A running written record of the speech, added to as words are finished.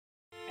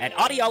At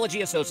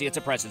Audiology Associates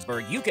of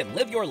Prestonsburg, you can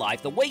live your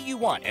life the way you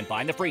want and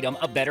find the freedom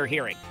of better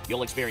hearing.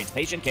 You'll experience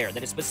patient care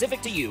that is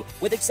specific to you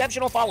with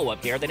exceptional follow-up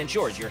care that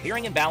ensures your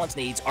hearing and balance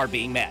needs are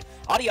being met.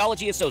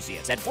 Audiology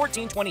Associates at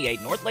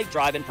 1428 North Lake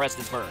Drive in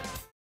Prestonsburg.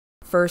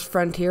 First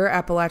Frontier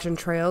Appalachian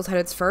Trails had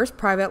its first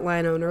private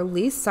landowner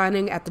lease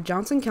signing at the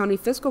Johnson County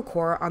Fiscal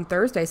Court on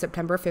Thursday,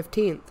 September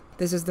 15th.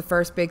 This is the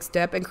first big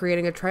step in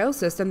creating a trail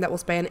system that will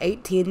span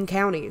 18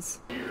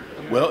 counties.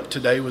 Well,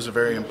 today was a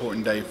very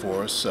important day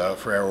for us,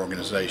 for our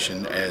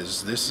organization,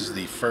 as this is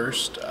the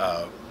first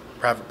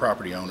private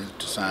property owner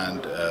to sign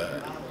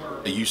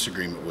a use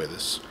agreement with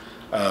us.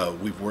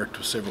 We've worked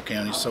with several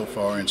counties so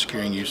far in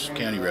securing use of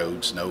county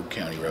roads, no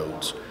county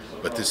roads,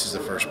 but this is the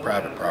first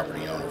private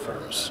property owner for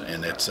us,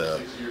 and it's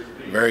a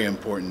very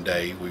important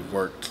day. We've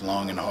worked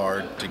long and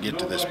hard to get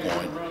to this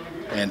point,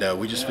 and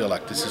we just feel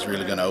like this is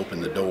really going to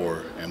open the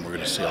door, and we're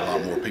going to see a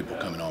lot more people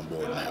coming on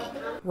board now.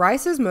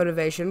 Rice's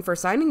motivation for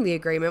signing the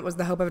agreement was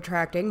the hope of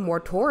attracting more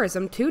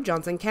tourism to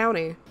Johnson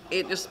County.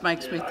 It just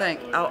makes me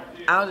think,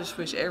 I just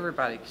wish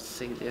everybody could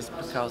see this,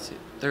 because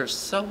there's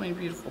so many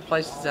beautiful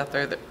places out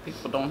there that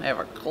people don't have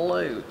a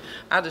clue.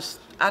 I just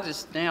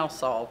now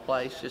saw a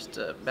place just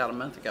about a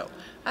month ago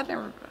I'd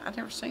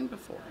never seen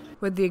before.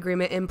 With the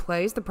agreement in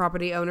place, the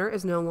property owner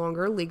is no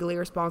longer legally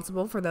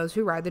responsible for those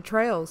who ride the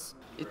trails.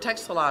 It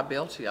takes the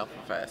liability off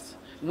of us.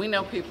 We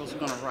know people's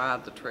going to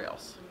ride the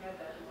trails.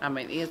 I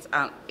mean,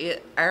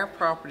 our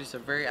property is a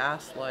very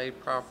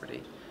isolated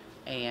property,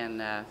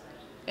 and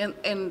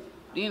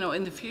you know,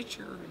 in the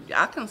future,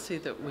 I can see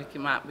that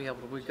might be able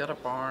to. We've got a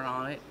barn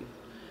on it. And,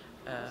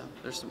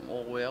 there's some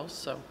oil wells,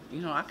 so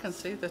you know, I can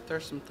see that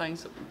there's some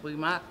things that we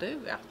might do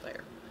out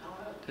there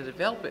to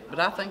develop it. But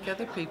I think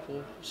other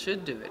people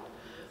should do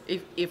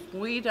it. If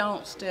we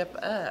don't step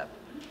up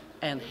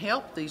and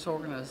help these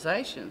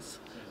organizations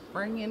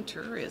bring in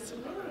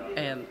tourism,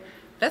 and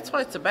that's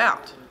what it's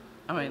about.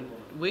 I mean,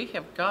 we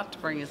have got to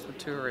bring in some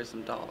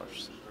tourism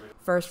dollars.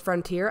 First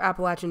Frontier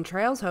Appalachian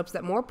Trails hopes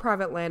that more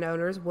private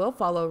landowners will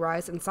follow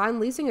Rice and sign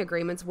leasing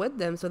agreements with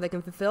them so they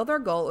can fulfill their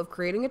goal of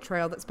creating a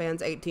trail that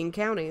spans 18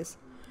 counties.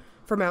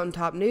 For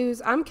Mountaintop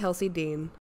News, I'm Kelsey Dean.